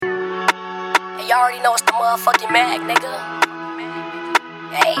You already know it's the motherfucking Mac, nigga.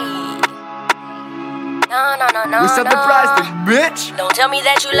 Hey. No. We set the price, bitch. Don't tell me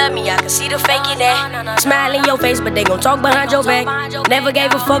that you love me, I can see the fake in that. Smile in your face, but they gon' talk behind your back. Never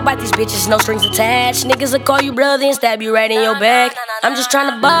gave a fuck about these bitches, no strings attached. Niggas will call you brother and stab you right in your back. I'm just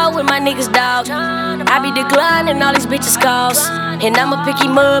tryna ball with my niggas, dog. I be declining all these bitches' calls, and I'ma pick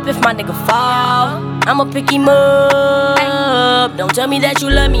him up if my nigga fall. I'ma pick him up. Don't tell me that you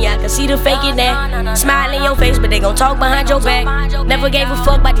love me, I can see the fake in that. Smile in your face, but they gon' talk behind your back. Never gave a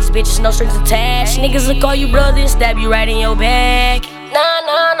fuck about these bitches, no strings attached. Niggas will call you brother and stab you right in your back. Nah.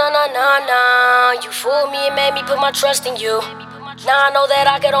 You fooled me and made me put my trust in you. Now I know that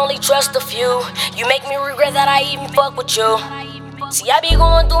I could only trust a few. You make me regret that I even fuck with you. See, I be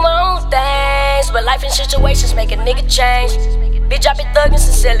going through my own things, but life and situations make a nigga change. Bitch, I been thuggin'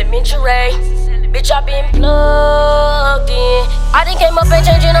 since elementary. Bitch, I been plugged in. I done came up and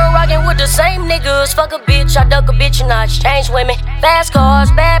changing and rockin' with the same niggas. Fuck a bitch, I duck a bitch and I exchange women. Fast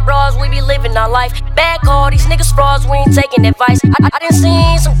cars, bad bras, we be living our life. Bad call, these niggas frauds, we ain't taking advice. I done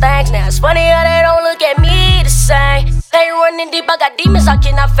seen some things, now it's funny how they don't look at me the same. They running deep, I got demons I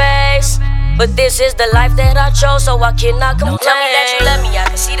cannot face. But this is the life that I chose, so I cannot complain. Don't tell me that you love me, I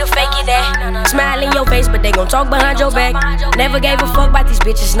can see the fake in that. Smile in your face, but they gon' talk behind your back. Never gave a fuck about these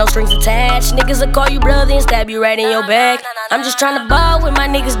bitches, no strings attached. Niggas will call you brother and stab you right in your back. I'm just tryna ball with my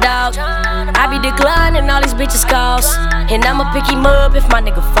niggas, dog. I be declining all these bitches' calls, and I'ma pick him up if my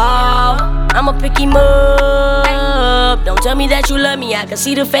nigga fall. I'ma pick him up. Don't tell me that you love me, I can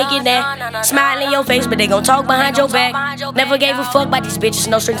see the fake in that. Smile in your face, but they gon' talk behind your back. Never gave a fuck about these bitches,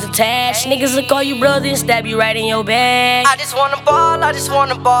 no strings attached. Niggas will call you brother and stab you right in your back. I just wanna ball.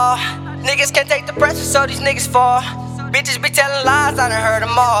 Niggas can't take the pressure, so these niggas fall. Bitches be telling lies, I done heard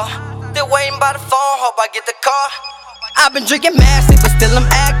them all. Still waiting by the phone, hope I get the call. I've been drinking massive, but still I'm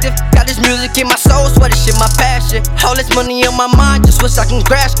active. Got this music in my soul, swear this shit my passion. All this money on my mind, just wish I can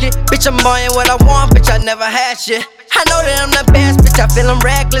grasp it. Bitch, I'm buying what I want, bitch, I never had shit. I know that I'm the best, bitch, I feel I'm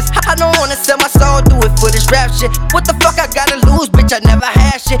reckless. I don't wanna sell my soul, do it for this rap shit. What the fuck I gotta lose, bitch, I never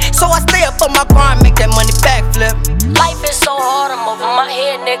had shit. So I stay up on my grind, make that money backflip. Life is so hard, I'm over my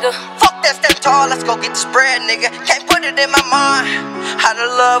head, nigga. Fuck that, stand tall, let's go get this bread, nigga. Can't put it in my mind how to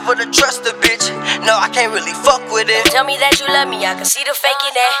love or to trust a bitch. No, I can't really fuck with it. Tell me that you love me, I can see the fake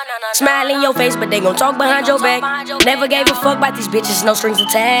in that. Smile in your face, but they gon' talk behind your back. Never gave a fuck about these bitches, no strings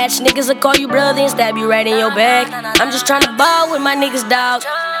attached. Niggas will call you brother and stab you right in your back. I'm just tryna ball with my niggas, dog.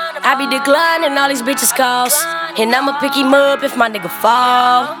 I be declining all these bitches' calls, and I'ma pick him up if my nigga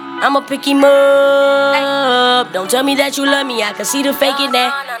fall. I'ma pick him up. Don't tell me that you love me, I can see the fake in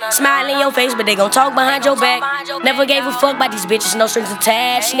that. Smile in your face, but they gon' talk behind your back. Never gave a fuck about these bitches, no strings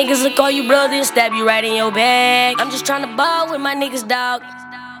attached. Niggas will call you brother and stab you right in your back. I'm just tryna ball with my niggas, dog.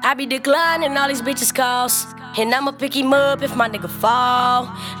 I be declining all these bitches' calls, and I'ma pick him up if my nigga fall.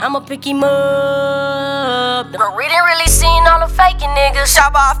 I'ma pick him up. But we done really seen all the faking niggas.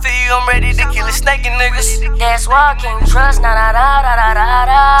 Shabba, I feel you, I'm ready to kill a snaking niggas. That's why I can't trust, nah.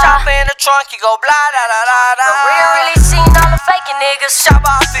 Chop in the trunk, you go blah da da da da. But we done really seen all the faking niggas. Shabba,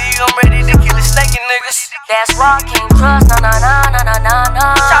 I feel you, I'm ready to kill a snaking niggas. That's why I can't trust, nah.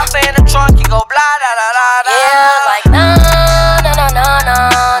 Chop in the trunk, you go blah da da da da. Yeah, like nah.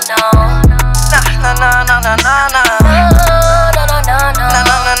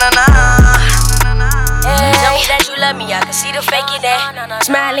 Tell me that you love me, I can see the fake in that.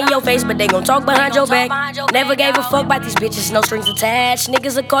 Smile in your face, but they gon' talk behind your back. Never gave a fuck about these bitches, no strings attached.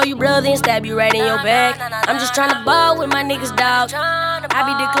 Niggas will call you brother and stab you right in your back. I'm just tryna ball with my niggas, dog. I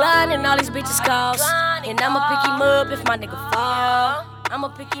be declining all these bitches' calls, and I'ma pick him up if my nigga fall. I'ma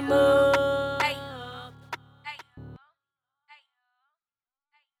pick him up.